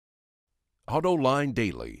Autoline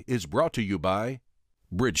Daily is brought to you by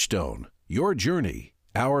Bridgestone, your journey,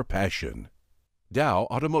 our passion. Dow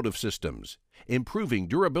Automotive Systems, improving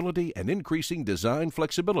durability and increasing design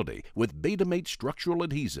flexibility with Betamate structural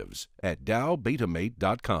adhesives at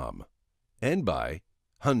dowbetamate.com. And by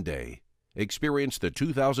Hyundai. Experience the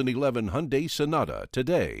 2011 Hyundai Sonata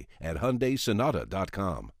today at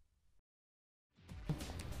HyundaiSonata.com.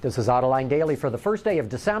 This is Autoline Daily for the first day of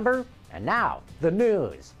December, and now the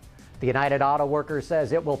news. The United Auto Workers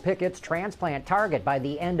says it will pick its transplant target by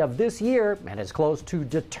the end of this year and is close to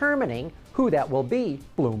determining who that will be,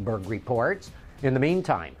 Bloomberg reports. In the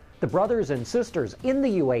meantime, the brothers and sisters in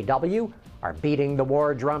the UAW are beating the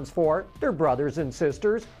war drums for their brothers and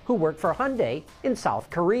sisters who work for Hyundai in South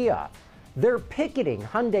Korea. They're picketing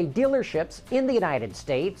Hyundai dealerships in the United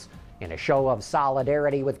States in a show of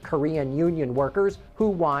solidarity with Korean union workers who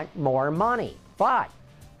want more money. But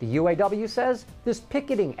the UAW says this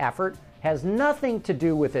picketing effort has nothing to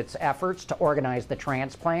do with its efforts to organize the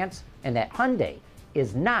transplants and that Hyundai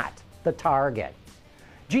is not the target.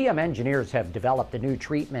 GM engineers have developed a new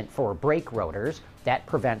treatment for brake rotors that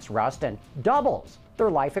prevents rust and doubles their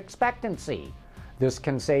life expectancy. This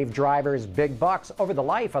can save drivers big bucks over the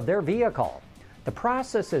life of their vehicle. The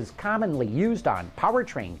process is commonly used on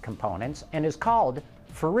powertrain components and is called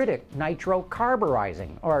ferritic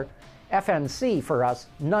nitrocarburizing, or FNC for us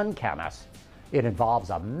non-chemists. It involves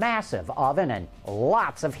a massive oven and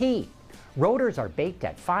lots of heat. Rotors are baked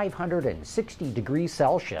at 560 degrees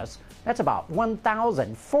Celsius. That's about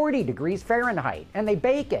 1,040 degrees Fahrenheit, and they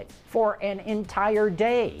bake it for an entire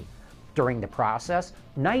day. During the process,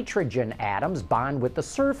 nitrogen atoms bond with the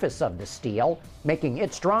surface of the steel, making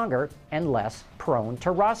it stronger and less prone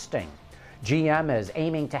to rusting. GM is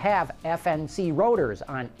aiming to have FNC rotors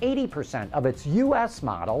on 80% of its U.S.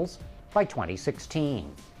 models by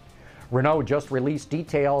 2016. Renault just released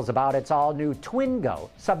details about its all-new Twingo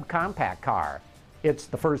subcompact car. It's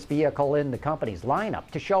the first vehicle in the company's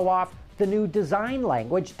lineup to show off the new design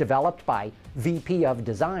language developed by VP of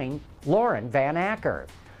Design Lauren Van Acker.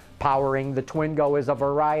 Powering the Twingo is a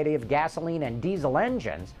variety of gasoline and diesel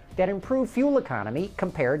engines that improve fuel economy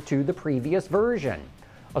compared to the previous version.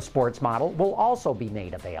 A sports model will also be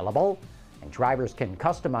made available, and drivers can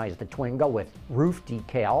customize the Twingo with roof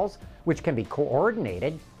decals, which can be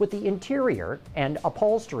coordinated with the interior and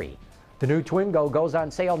upholstery. The new Twingo goes on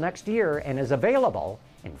sale next year and is available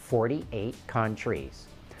in 48 countries.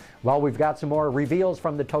 Well, we've got some more reveals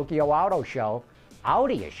from the Tokyo Auto Show.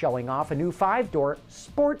 Audi is showing off a new 5-door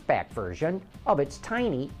Sportback version of its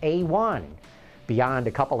tiny A1. Beyond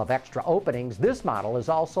a couple of extra openings, this model is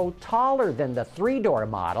also taller than the 3-door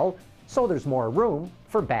model, so there's more room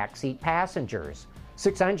for backseat passengers.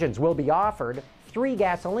 6 engines will be offered, 3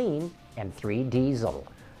 gasoline and 3 diesel.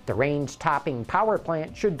 The range-topping power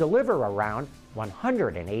plant should deliver around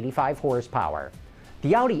 185 horsepower.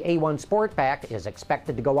 The Audi A1 Sportback is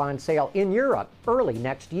expected to go on sale in Europe early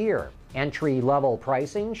next year. Entry-level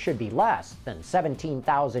pricing should be less than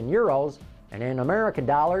 17,000 euros, and in American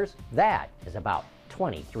dollars, that is about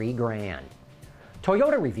 23 grand.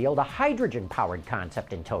 Toyota revealed a hydrogen-powered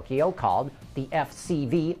concept in Tokyo called the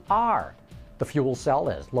FCV-R. The fuel cell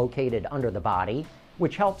is located under the body,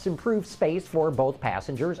 which helps improve space for both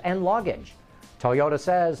passengers and luggage. Toyota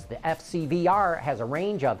says the FCV-R has a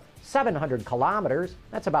range of 700 kilometers,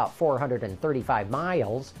 that's about 435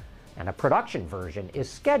 miles, and a production version is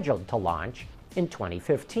scheduled to launch in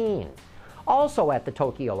 2015. Also at the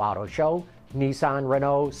Tokyo Auto Show, Nissan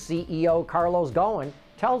Renault CEO Carlos Ghosn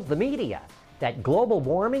tells the media that global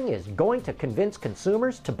warming is going to convince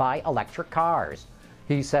consumers to buy electric cars.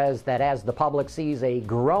 He says that as the public sees a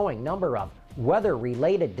growing number of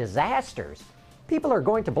weather-related disasters, people are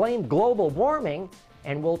going to blame global warming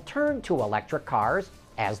and will turn to electric cars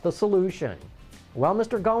as the solution. Well,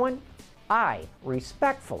 Mr. Ghosn, I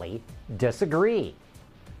respectfully disagree.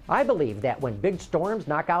 I believe that when big storms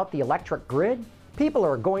knock out the electric grid, people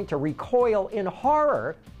are going to recoil in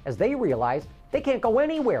horror as they realize they can't go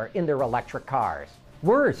anywhere in their electric cars.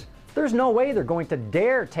 Worse, there's no way they're going to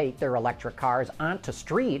dare take their electric cars onto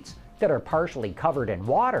streets that are partially covered in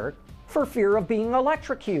water for fear of being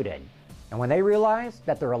electrocuted. And when they realize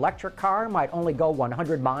that their electric car might only go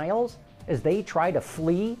 100 miles as they try to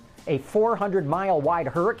flee a 400-mile wide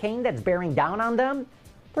hurricane that's bearing down on them,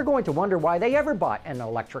 they're going to wonder why they ever bought an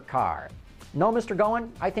electric car. No, Mr. Ghosn,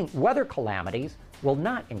 I think weather calamities will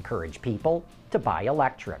not encourage people to buy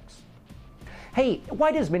electrics. Hey,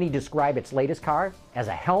 why does Mini describe its latest car as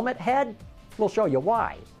a helmet head? We'll show you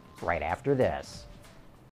why right after this.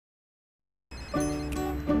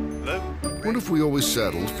 What if we always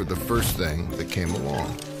settled for the first thing that came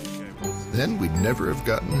along? Then we'd never have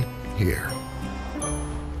gotten here.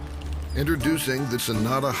 Introducing the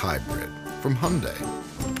Sonata Hybrid from Hyundai.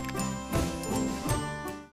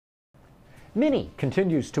 Mini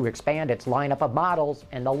continues to expand its lineup of models,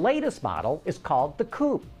 and the latest model is called the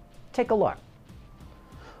Coupe. Take a look.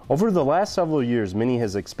 Over the last several years, Mini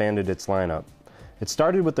has expanded its lineup. It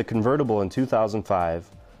started with the convertible in 2005,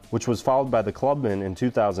 which was followed by the Clubman in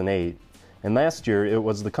 2008, and last year it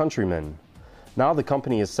was the Countryman. Now the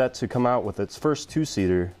company is set to come out with its first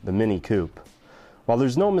two-seater, the Mini Coupe. While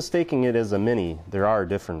there's no mistaking it as a Mini, there are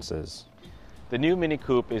differences. The new Mini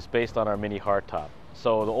Coupe is based on our Mini hardtop,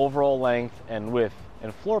 so the overall length and width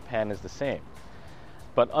and floor pan is the same.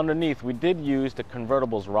 But underneath, we did use the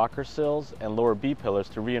convertible's rocker sills and lower B-pillars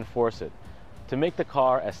to reinforce it, to make the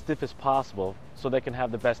car as stiff as possible so they can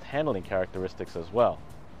have the best handling characteristics as well.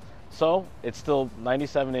 So, it's still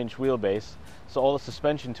 97-inch wheelbase, so all the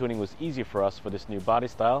suspension tuning was easy for us for this new body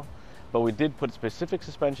style, but we did put specific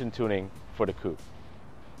suspension tuning for the Coupe.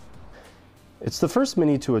 It's the first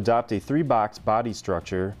Mini to adopt a three-box body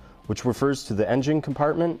structure, which refers to the engine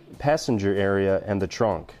compartment, passenger area, and the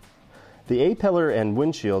trunk. The A-pillar and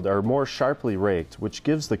windshield are more sharply raked, which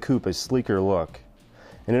gives the Coupe a sleeker look.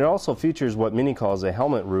 And it also features what Mini calls a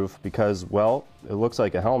helmet roof because, well, it looks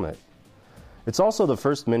like a helmet. It's also the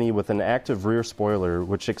first Mini with an active rear spoiler,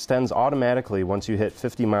 which extends automatically once you hit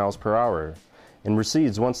 50 miles per hour and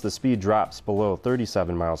recedes once the speed drops below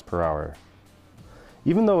 37 miles per hour.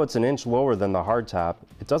 Even though it's an inch lower than the hardtop,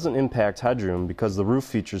 it doesn't impact headroom because the roof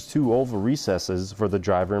features two oval recesses for the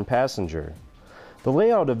driver and passenger. The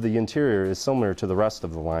layout of the interior is similar to the rest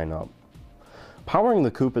of the lineup. Powering the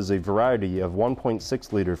Coupe is a variety of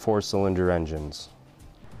 1.6-liter four-cylinder engines.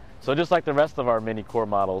 So just like the rest of our Mini core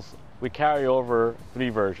models, we carry over three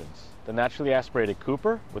versions. The naturally aspirated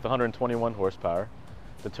Cooper with 121 horsepower,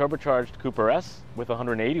 the turbocharged Cooper S with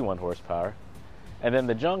 181 horsepower, and then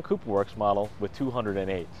the John Cooper Works model with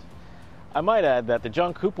 208. I might add that the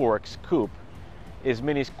John Cooper Works Coupe is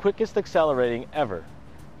Mini's quickest accelerating ever.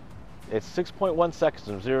 It's 6.1 seconds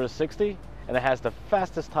from 0 to 60, and it has the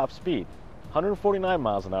fastest top speed, 149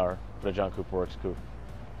 miles an hour for the John Cooper Works Coupe.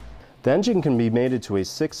 The engine can be mated to a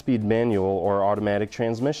 6-speed manual or automatic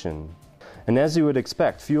transmission. And as you would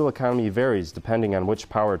expect, fuel economy varies depending on which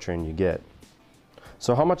powertrain you get.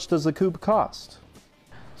 So how much does the Coupe cost?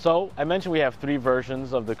 So I mentioned we have three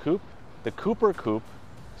versions of the Coupe. The Cooper Coupe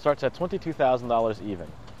starts at $22,000 even.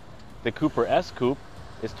 The Cooper S Coupe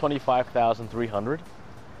is $25,300,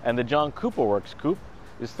 and the John Cooper Works Coupe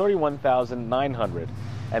is $31,900.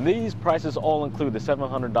 And these prices all include the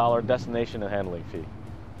 $700 destination and handling fee.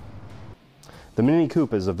 The Mini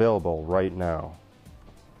Coupe is available right now.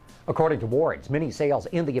 According to Ward's, Mini sales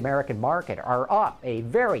in the American market are up a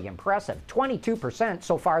very impressive 22%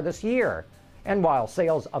 so far this year. And while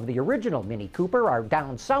sales of the original Mini Cooper are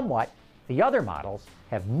down somewhat, the other models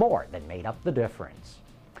have more than made up the difference.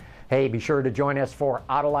 Hey, be sure to join us for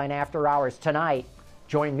Autoline After Hours tonight.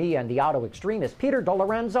 Join me and the auto extremist Peter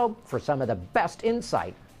DeLorenzo for some of the best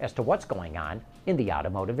insight as to what's going on in the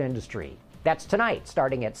automotive industry. That's tonight,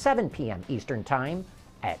 starting at 7 p.m. Eastern Time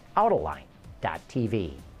at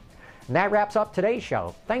Autoline.tv. And that wraps up today's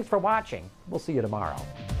show. Thanks for watching. We'll see you tomorrow.